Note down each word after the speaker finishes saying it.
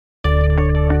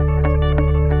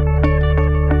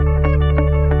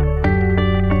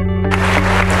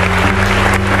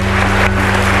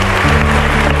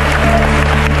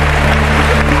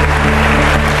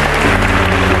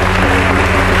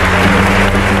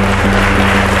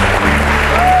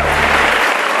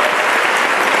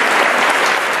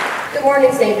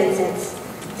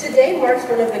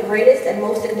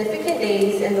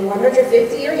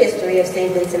150-year history of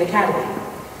St. Vincent Academy.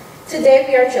 Today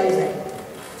we are chosen.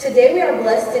 Today we are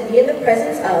blessed to be in the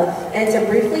presence of and to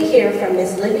briefly hear from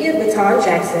Miss Livia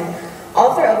Bitton-Jackson,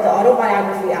 author of the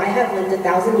autobiography I Have Lived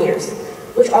 1,000 Years,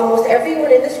 which almost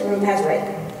everyone in this room has read.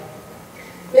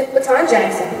 Miss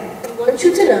Bitton-Jackson, I want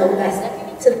you to know that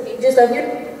stepping into the pages of your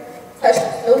book touched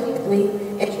us so deeply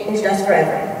and changed us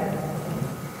forever.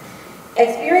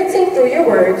 Experiencing through your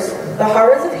words the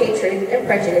horrors of hatred and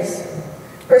prejudice,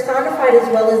 personified as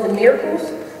well as the miracles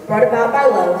brought about by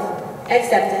love,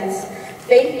 acceptance,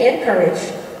 faith, and courage,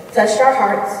 touched our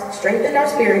hearts, strengthened our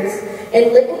spirits,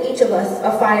 and lit in each of us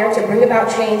a fire to bring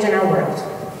about change in our world.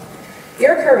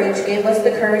 Your courage gave us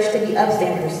the courage to be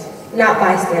upstanders, not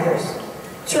bystanders,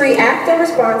 to react or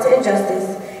respond to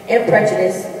injustice and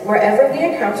prejudice wherever we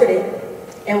encountered it,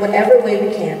 in whatever way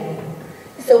we can.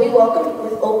 So we welcome you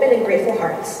with open and grateful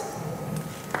hearts.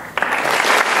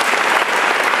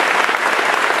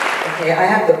 Okay, I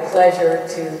have the pleasure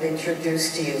to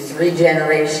introduce to you 3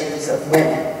 generations of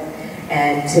women.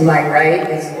 And to my right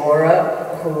is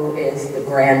Laura, who is the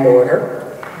granddaughter.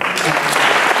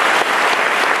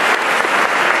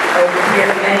 Over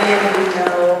here, many of you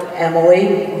know Emily,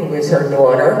 who is her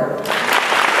daughter.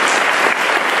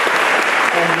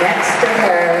 And next to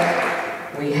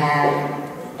her, we have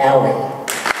Elli.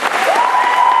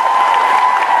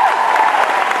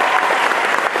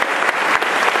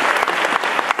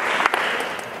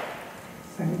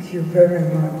 Thank you very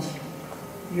much.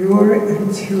 Your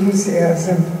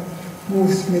enthusiasm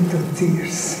moves me to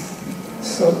tears.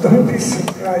 So don't be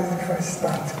surprised if I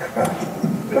start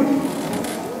crying.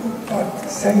 But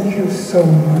thank you so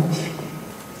much.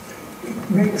 It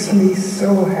makes me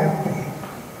so happy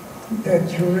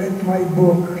that you read my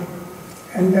book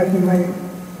and that my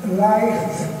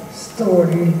life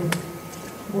story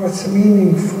was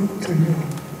meaningful to you.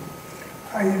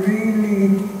 I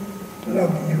really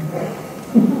love you.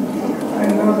 I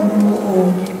love you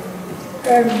all,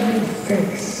 every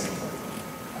face.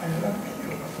 I love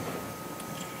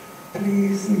you.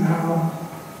 Please now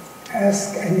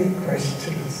ask any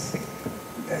questions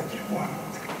that you want.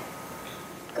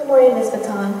 Good morning, Ms.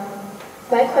 Bitton.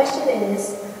 My question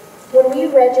is, when we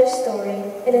read your story,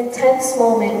 an intense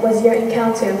moment was your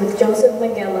encounter with Joseph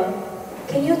Mengele.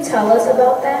 Can you tell us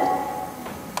about that?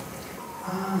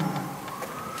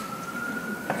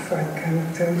 If I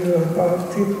can tell you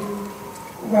about it.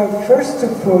 Well, first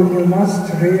of all, you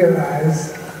must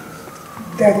realize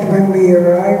that when we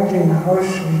arrived in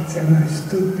Auschwitz and I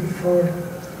stood before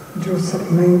Joseph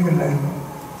Mengele,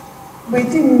 we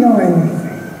didn't know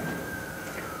anything.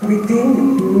 We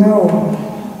didn't know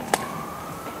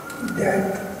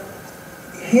that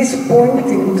his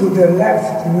pointing to the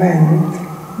left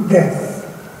meant death,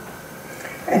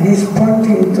 and his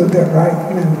pointing to the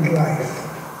right meant life.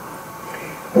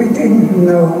 We didn't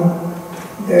know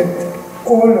that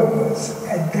all of us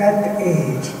at that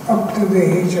age, up to the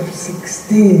age of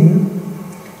 16,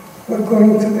 were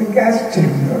going to the gas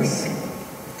chambers.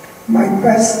 My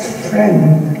best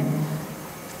friend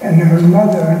and her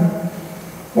mother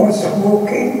was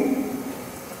walking.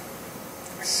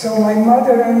 So my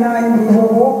mother and I were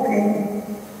walking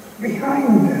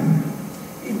behind them.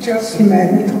 It just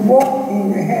meant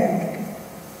walking ahead.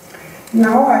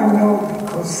 Now I know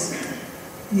because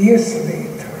years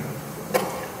later,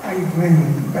 I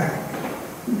went back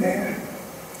there.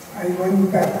 I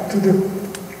went back to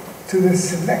the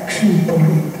selection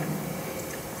point,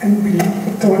 and believe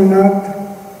it or not,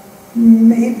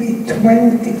 maybe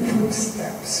 20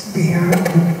 footsteps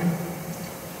behind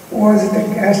was the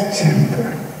gas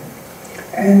chamber,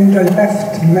 and the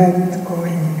left meant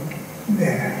going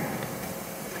there.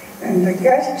 And the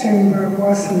gas chamber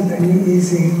wasn't an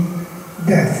easy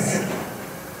death.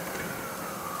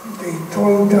 They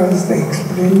told us, they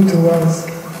explained to us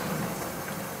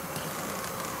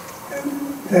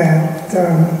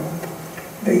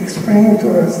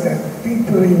that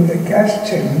people in the gas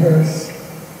chambers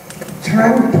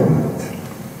trampled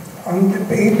on the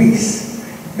babies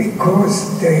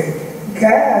because the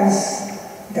gas,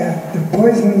 the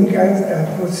poison gas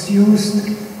that was used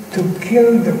to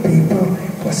kill the people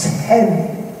was heavy,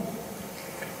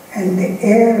 and the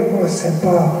air was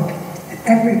above.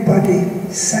 Everybody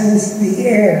sensed the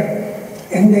air,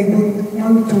 and they would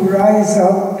want to rise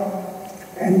up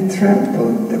and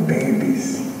trample the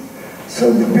babies.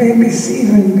 So the babies,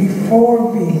 even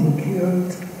before being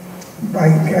killed by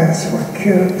gas, were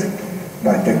killed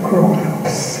by the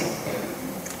grown-ups,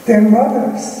 their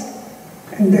mothers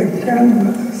and their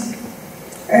grandmothers.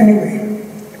 Anyway,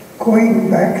 going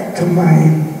back to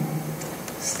my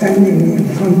standing in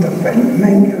front of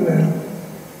Mengele,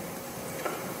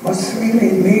 was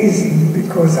really amazing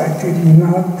because I did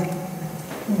not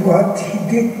what he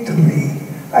did to me.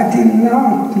 I did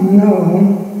not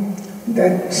know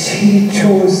that he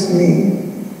chose me.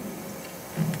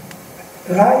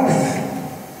 Life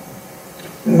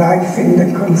in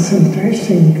the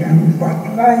concentration camp,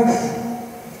 but life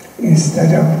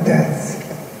instead of death.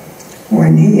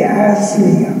 When he asked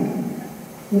me,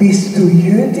 "Bist du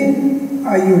Jüdin?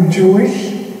 Are you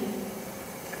Jewish?"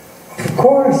 Of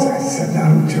course, I said,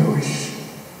 "I'm Jewish."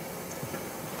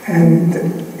 And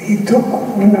he took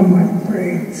one of my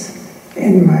braids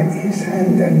in his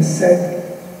hand and said,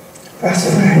 "Was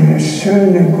für eine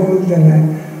schöne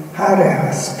goldene Haare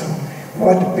hast du.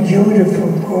 What beautiful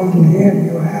golden hair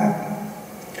you have."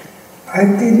 I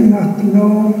did not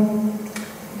know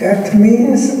that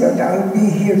means that I'll be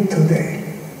here today.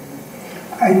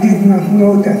 I did not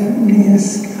know that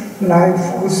means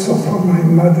life also for my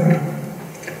mother,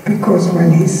 because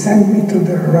when he sent me to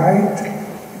the right,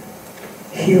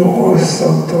 he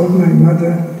also told my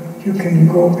mother, "You can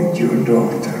go with your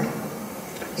daughter."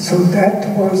 So that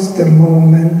was the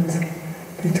moment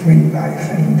between life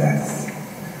and death.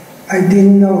 I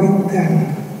didn't know it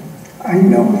then. I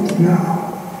know it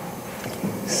now,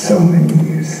 so many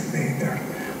years later.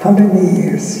 How many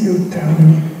years, you tell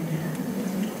me?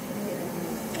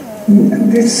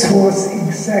 This was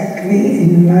exactly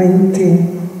in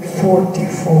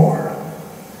 1944.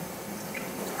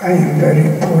 I am very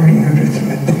poor in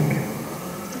arithmetic.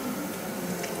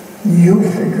 You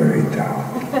figure it out.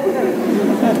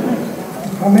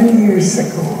 How many years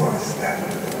ago was that?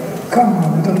 Come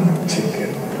on, don't be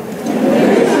chicken.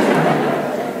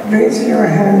 Raise your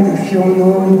hand if you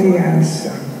know the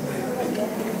answer.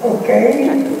 Okay?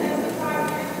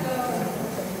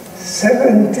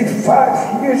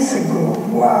 75 years ago.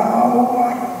 Wow.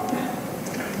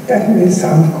 That means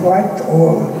I'm quite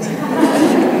old.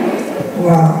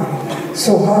 Wow.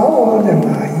 So how old am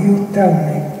I? You tell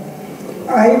me.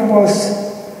 I was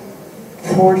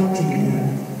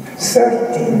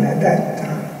 13 at that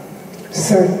time.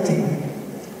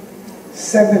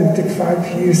 75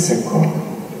 years ago.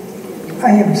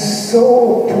 I am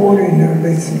so poor in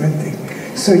arithmetic.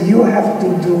 So you have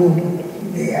to do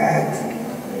the add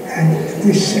and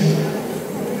addition.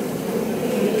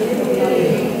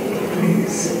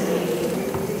 Please.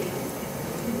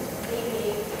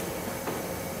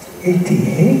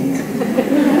 88?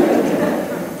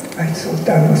 I thought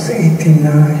that was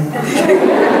 89.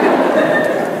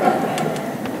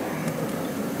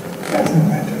 Doesn't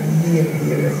matter, a year.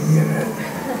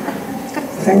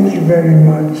 Thank you very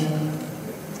much.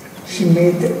 She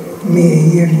made me a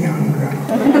year younger.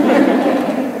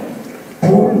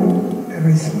 Poor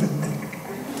arithmetic.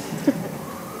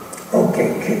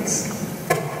 Okay, kids.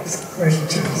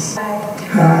 Questions?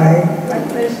 Hi. My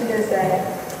question is that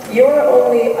you were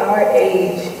only our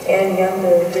age and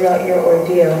younger throughout your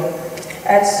ordeal.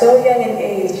 At so young an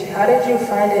age, how did you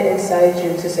find it inside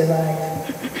you to survive?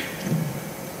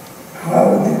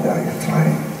 How did I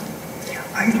find?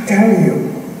 I tell you,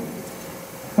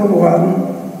 one,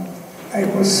 I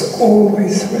was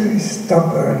always very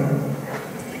stubborn.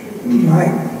 My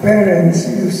parents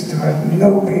used to have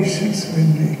no patience with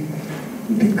me,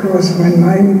 because when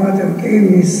my mother gave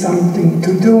me something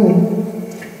to do,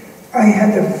 I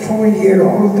had a 4-year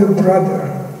older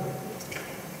brother,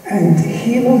 and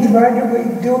he would right away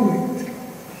do it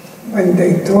when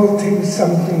they told him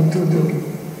something to do.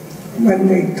 When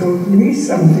they told me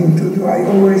something to do, I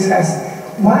always asked,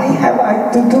 why have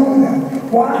I to do that?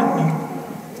 Why?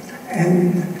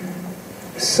 And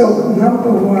so,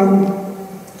 number one,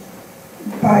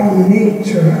 by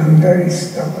nature, I'm very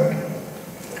stubborn.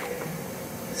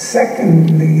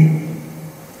 Secondly,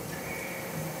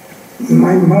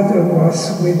 my mother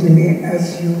was with me,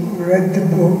 as you read the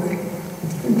book,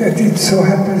 that it so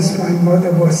happens my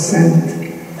mother was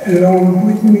sent along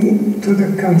with me to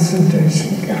the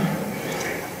concentration camp.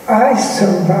 I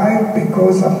survived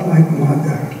because of my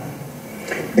mother.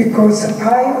 Because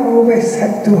I always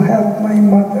had to help my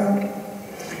mother.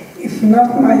 If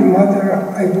not my mother,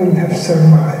 I wouldn't have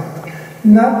survived.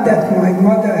 Not that my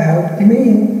mother helped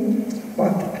me,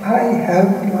 but I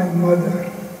helped my mother.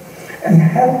 And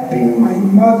helping my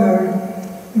mother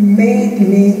made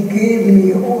me, gave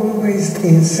me always the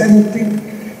incentive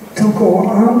to go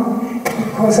on,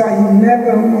 because I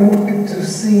never wanted to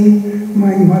see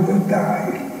my mother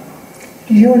die.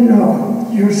 You know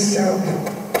yourself,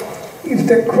 if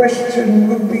the question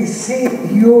would be, see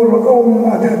your own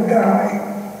mother die,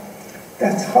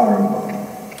 that's horrible.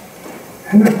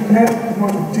 And I never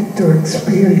wanted to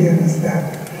experience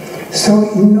that. So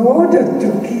in order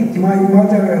to keep my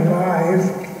mother alive,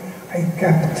 I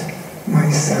kept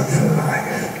myself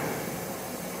alive.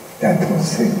 That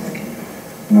was it.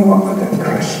 No other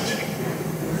question.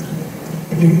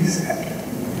 Please.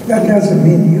 That doesn't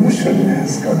mean you shouldn't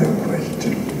ask other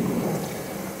questions.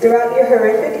 Throughout your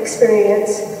horrific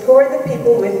experience, who are the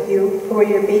people with you who are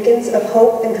your beacons of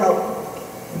hope and help?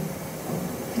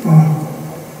 Oh,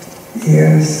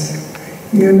 yes.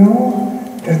 You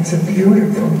know, that's a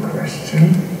beautiful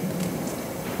question,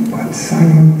 but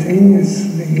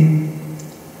simultaneously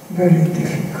very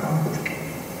difficult.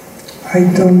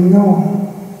 I don't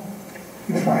know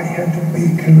if I had a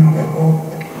beacon of hope.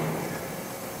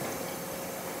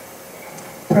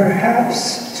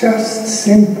 Perhaps just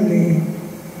simply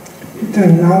the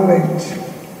knowledge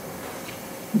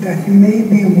that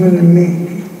maybe we'll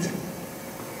make it.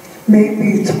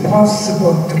 Maybe it's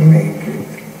possible to make it.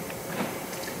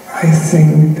 I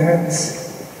think that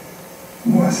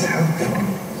was helpful.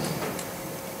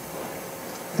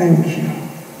 Thank you.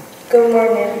 Good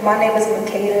morning. My name is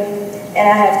Makeda, and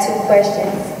I have 2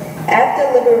 questions.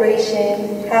 After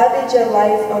liberation, how did your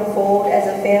life unfold as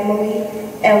a family,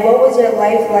 and what was your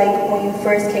life like when you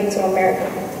first came to America?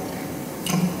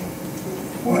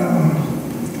 Well,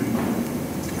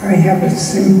 I have a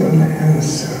simple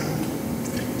answer.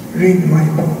 Read my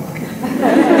book.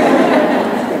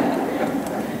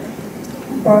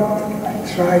 But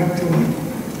I try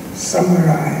to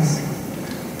summarize.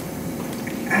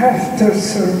 After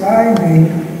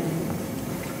surviving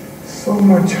so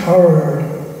much horror,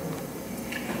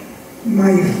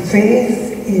 my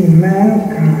faith in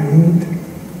mankind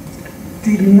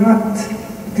did not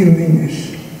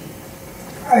diminish.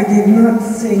 I did not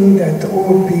think that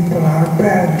all people are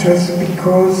bad just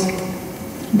because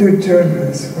the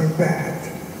Germans were bad.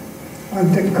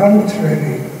 On the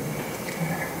contrary,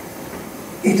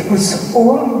 it was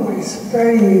always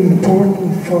very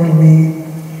important for me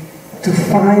to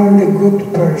find a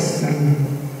good person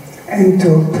and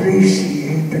to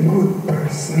appreciate a good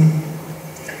person.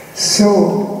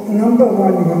 So, number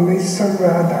one, when we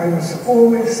survived, I was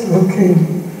always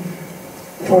looking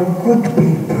for good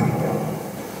people.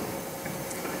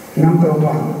 Number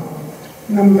one.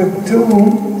 Number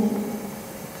two,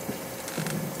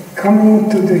 coming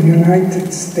to the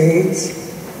United States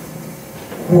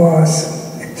was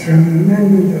a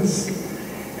tremendous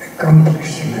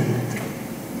accomplishment,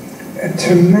 a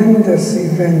tremendous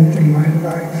event in my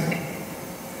life,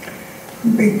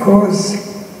 because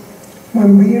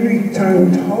when we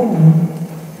returned home,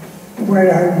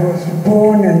 where I was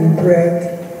born and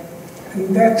bred,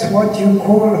 and that's what you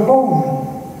call home.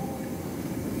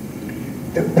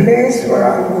 The place where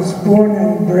I was born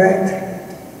and bred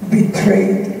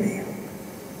betrayed me.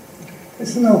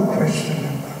 There's no question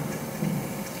about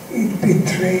it. It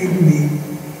betrayed me.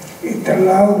 It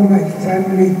allowed my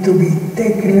family to be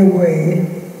taken away,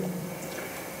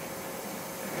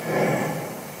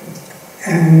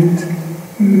 and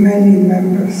many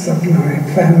members of my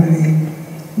family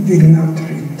did not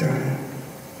return.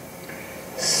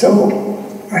 So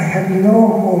I had no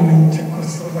home in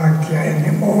Czechoslovakia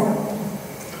anymore.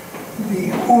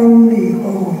 The only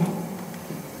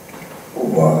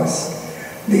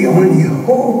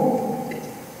hope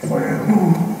for a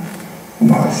home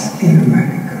was in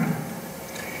America.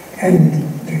 And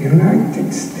the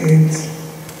United States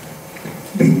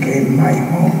became my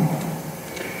home.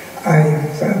 I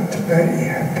felt very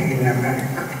happy in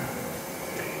America.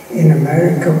 In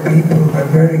America, people were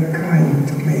very kind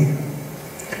to me.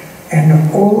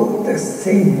 And all the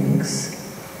things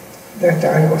that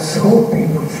I was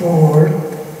hoping for,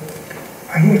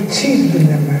 I achieved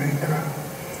in America.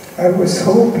 I was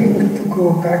hoping to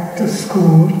go back to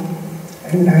school,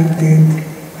 and I did.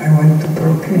 I went to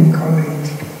Brooklyn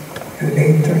College, and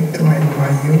later to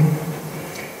NYU.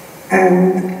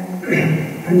 And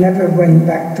I never went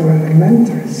back to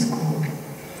elementary school.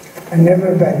 I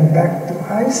never went back to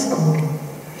high school.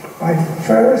 My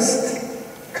first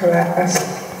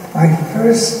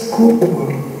school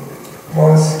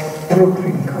was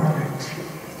Brooklyn College.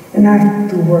 And I had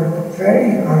to work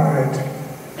very hard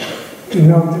in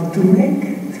order to make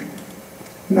it.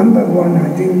 Number one, I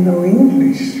didn't know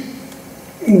English.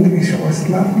 English was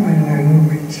not my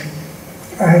language.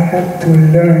 I had to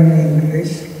learn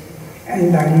English,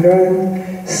 and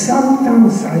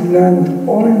sometimes I learned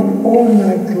all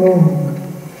night long.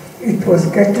 It was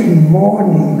getting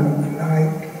morning of the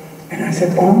night, and I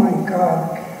said, oh my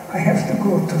God, I have to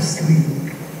go to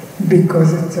sleep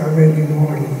because it's already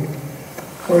morning.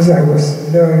 Because I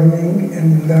was learning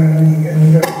and learning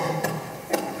and learning.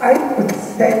 I would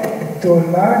say to a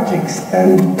large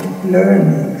extent,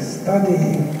 learning,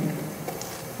 studying,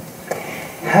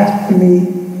 helped me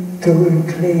to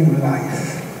reclaim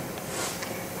life.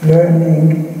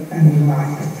 Learning and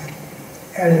life.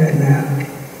 Elena.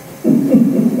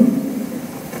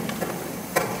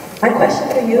 My question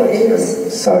for you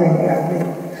is... Sorry, Abby.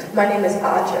 My name is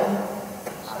Aja.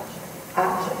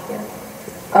 Aja,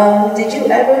 yeah. Did you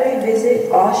ever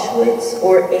revisit Auschwitz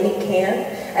or any camp?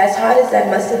 As hard as that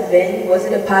must have been, was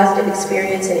it a positive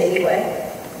experience in any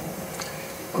way?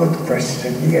 Good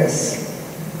question, yes.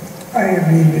 I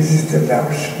revisited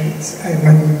Auschwitz. I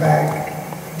went back.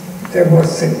 There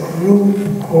was a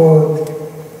group called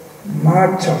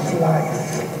March of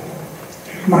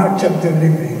Life, March of the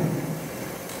Living.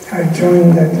 I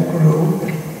joined that group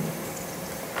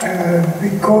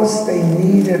because they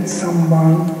needed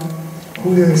someone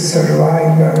who is a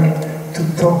survivor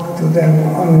to talk to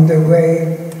them on the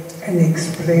way and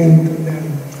explain to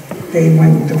them. They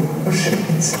went to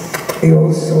Auschwitz. They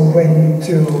also went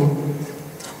to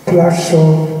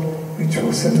Plaszow, which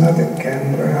was another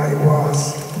camp where I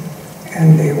was,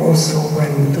 and they also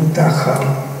went to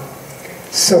Dachau.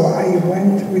 So I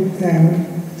went with them,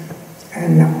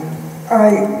 and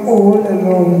all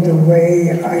along the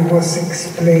way, I was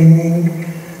explaining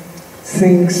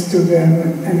things to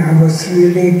them, and I was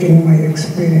relating my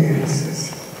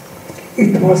experiences.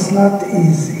 It was not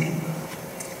easy.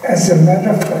 As a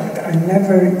matter of fact, I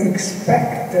never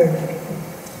expected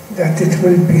that it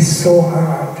will be so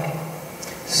hard.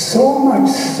 So much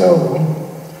so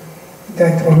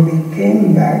that when we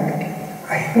came back,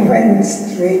 I went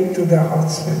straight to the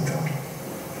hospital.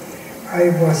 I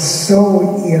was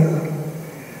so ill.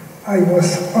 I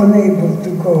was unable to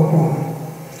go home.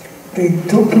 They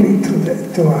took me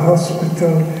to a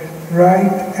hospital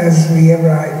right as we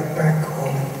arrived back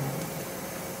home.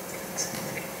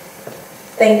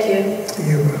 Thank you.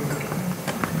 You're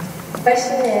welcome.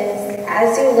 Question is,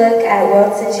 as you look at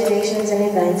world situations and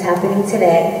events happening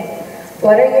today,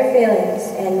 what are your feelings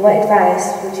and what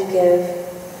advice would you give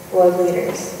world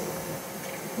leaders?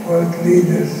 World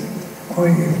leaders, or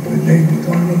if they would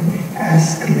only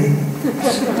ask me.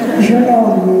 You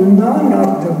know, none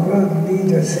of the world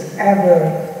leaders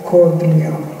ever called me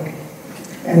up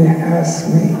and asked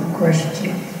me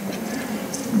questions.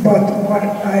 But what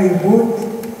I would,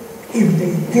 if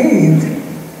they did,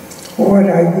 what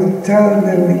I would tell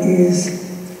them is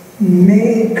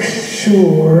make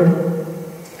sure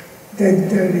that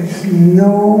there is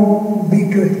no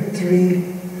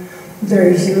bigotry, there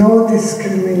is no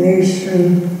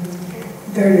discrimination,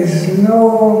 there is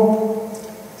no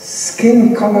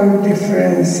skin color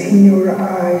difference in your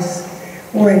eyes.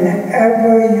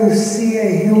 Whenever you see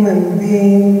a human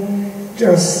being,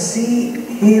 just see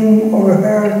him or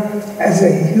her as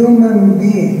a human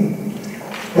being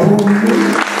who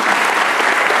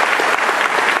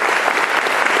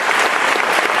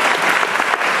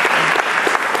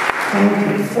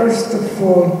first of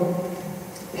all,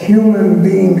 human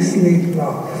beings need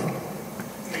love.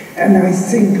 And I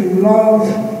think love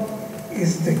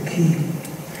is the key.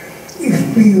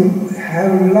 If we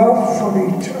have love for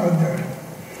each other,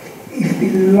 if we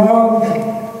love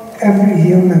every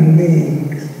human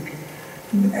being,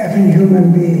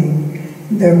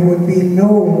 there would be no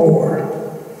war,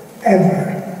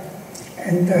 ever.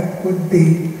 And that would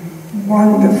be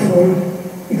wonderful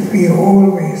if we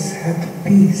always had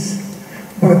peace.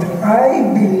 But I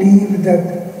believe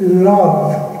that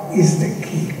love is the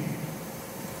key.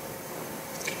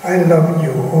 I love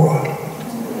you all.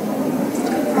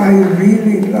 I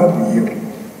really love you.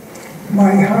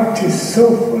 My heart is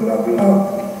so full of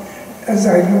love as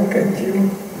I look at you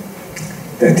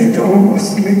that it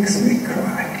almost makes me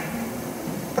cry.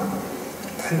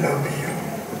 I love you.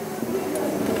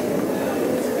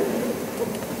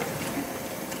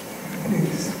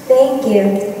 Please. Thank you.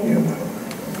 You're welcome.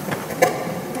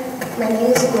 My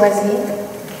name is Gwezi,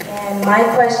 and my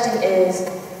question is,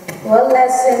 what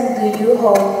lesson do you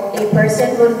hope a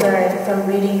person would learn from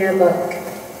reading your book?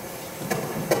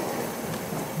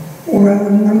 Well,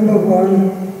 number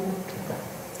one,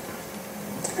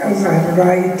 as I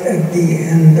write at the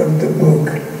end of the book,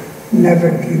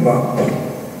 never give up.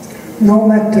 No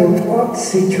matter what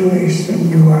situation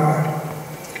you are,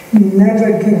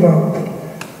 never give up.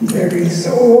 There is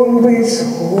always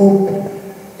hope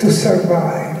to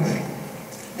survive.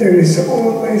 There is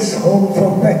always hope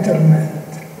for betterment.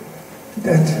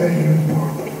 That's very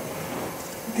important.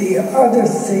 The other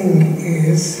thing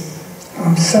is,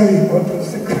 I'm sorry, what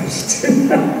was the question?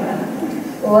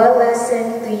 What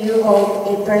lesson do you hope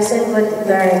a person would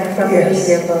learn from reading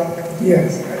your book?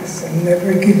 Yes, I said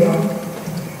never give up.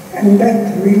 And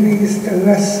that really is the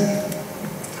lesson.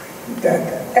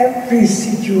 That every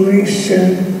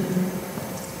situation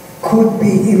could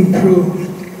be improved.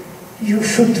 You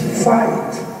should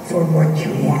fight for what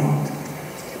you want.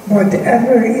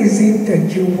 Whatever is it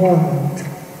that you want,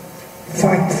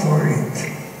 fight for it.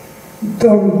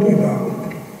 Don't give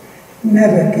up.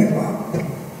 Never give up.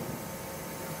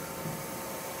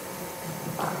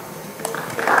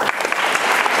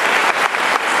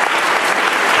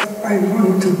 I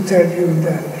want to tell you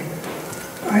that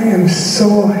I am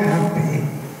so happy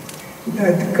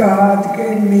that God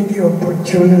gave me the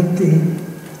opportunity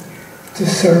to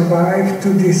survive to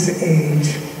this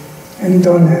age. And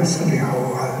don't ask me how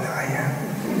old I am.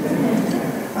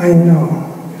 I know,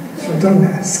 so don't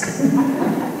ask.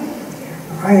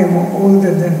 I am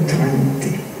older than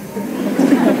 20.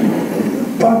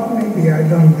 But maybe I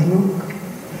don't look.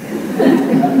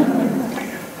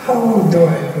 How old do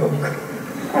I look?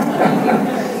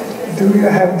 Do you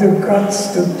have the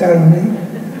guts to tell me?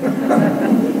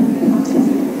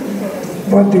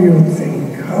 What do you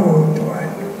think? How old do I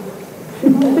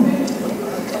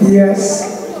look?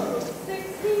 Yes?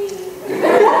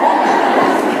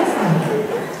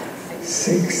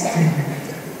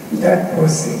 16. That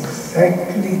was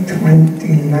exactly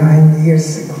 29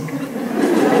 years ago.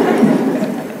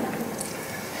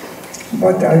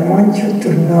 But I want you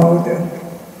to know that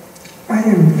I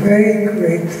am very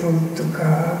grateful to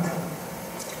God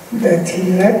that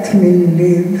He let me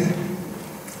live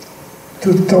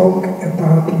to talk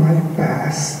about my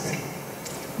past,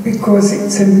 because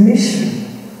it's a mission.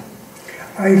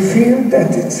 I feel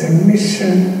that it's a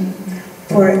mission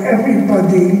for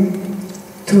everybody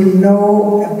to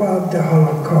know about the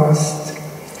Holocaust,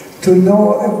 to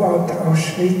know about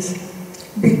Auschwitz,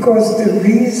 because the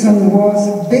reason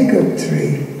was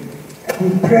bigotry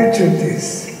and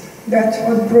prejudice. That's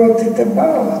what brought it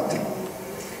about.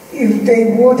 If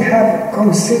they would have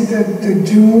considered the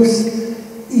Jews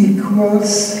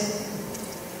equals,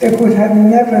 they would have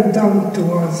never done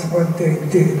to us what they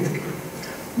did.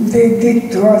 They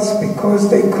did to us because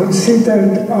they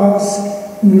considered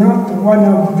us not one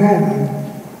of them.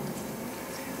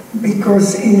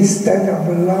 Because instead of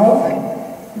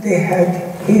love, they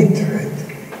had hatred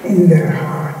in their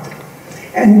heart.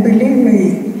 And believe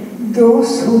me,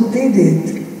 those who did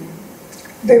it,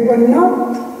 they were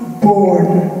not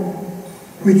born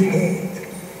with hate.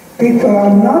 People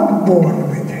are not born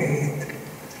with hate.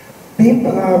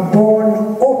 People are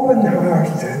born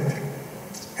open-hearted,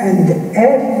 and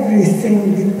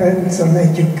everything depends on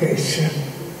education.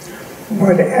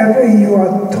 Whatever you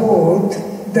are taught,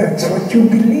 that's what you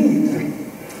believe.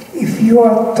 If you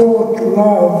are taught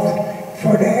love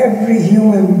for every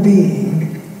human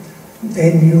being,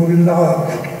 then you love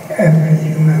every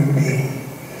human being.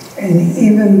 And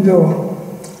even though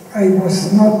I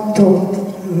was not taught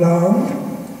love,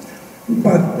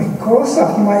 but because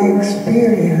of my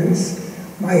experience,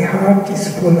 my heart is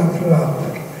full of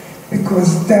love.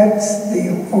 Because that's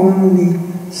the only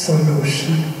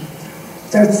solution.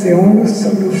 That's the only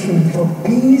solution for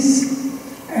peace,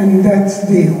 and that's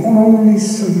the only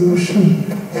solution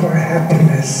for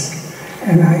happiness.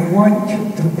 And I want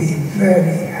you to be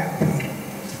very happy.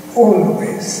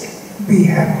 Always be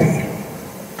happy.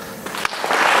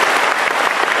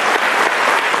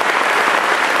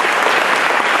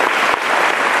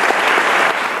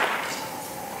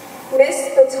 Miss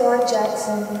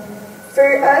Bitton-Jackson,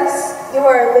 for us, you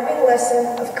are a living lesson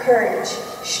of courage,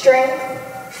 strength,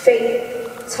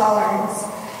 faith, tolerance,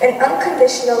 and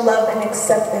unconditional love and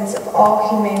acceptance of all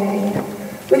humanity.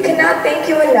 We cannot thank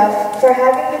you enough for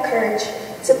having the courage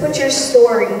to put your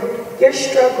story, your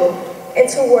struggle,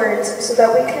 into words so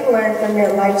that we can learn from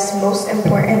your life's most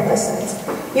important lessons.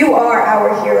 You are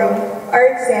our hero, our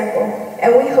example,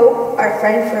 and we hope our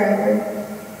friend forever.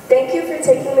 Thank you for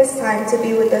taking this time to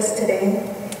be with us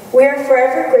today. We are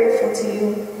forever grateful to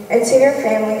you and to your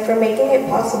family for making it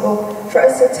possible for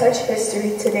us to touch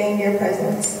history today in your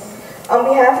presence. On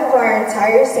behalf of our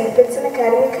entire St. Vincent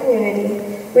Academy community,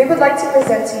 we would like to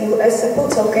present to you a simple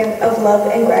token of love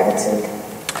and gratitude.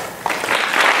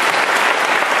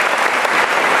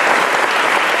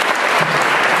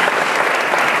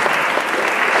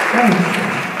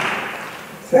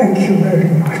 Thank you very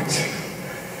much.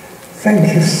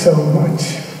 Thank you so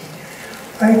much.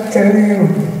 I tell you,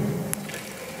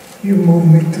 you move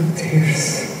me to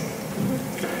tears.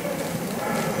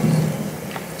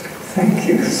 Thank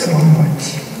you so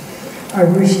much. I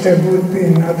wish there would be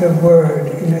another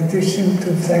word in addition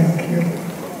to thank you.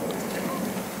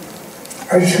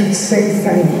 I should say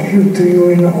thank you to you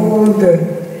in all the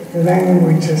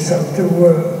languages of the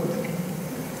world.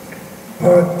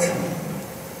 But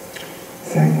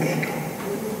thank you.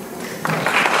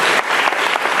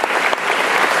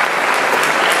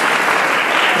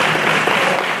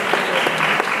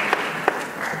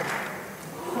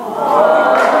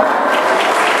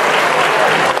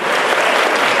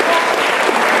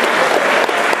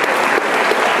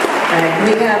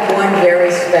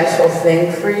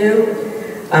 thing for you.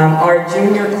 Our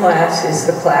junior class is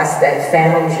the class that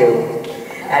found you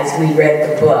as we read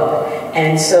the book.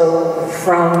 And so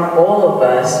from all of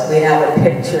us, we have a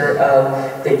picture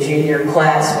of the junior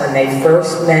class when they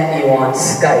first met you on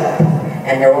Skype,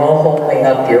 and they're all holding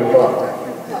up your book.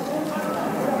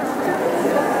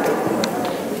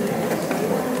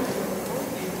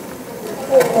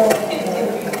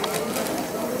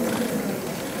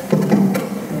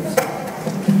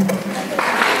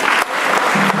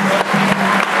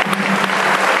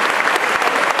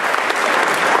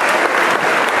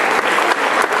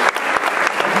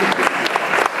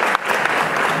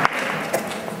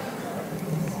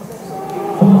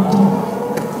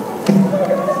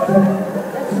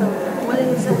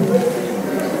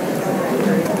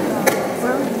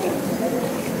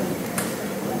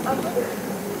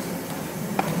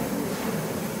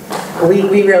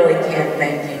 We really can't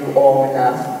thank you all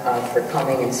enough for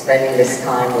coming and spending this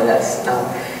time with us.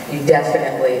 You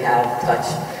definitely have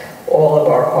touched all of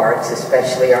our hearts,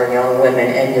 especially our young women,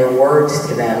 and your words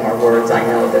to them are words I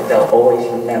know that they'll always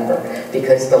remember,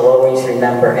 because they'll always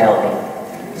remember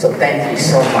Elli. So thank you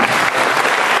so much.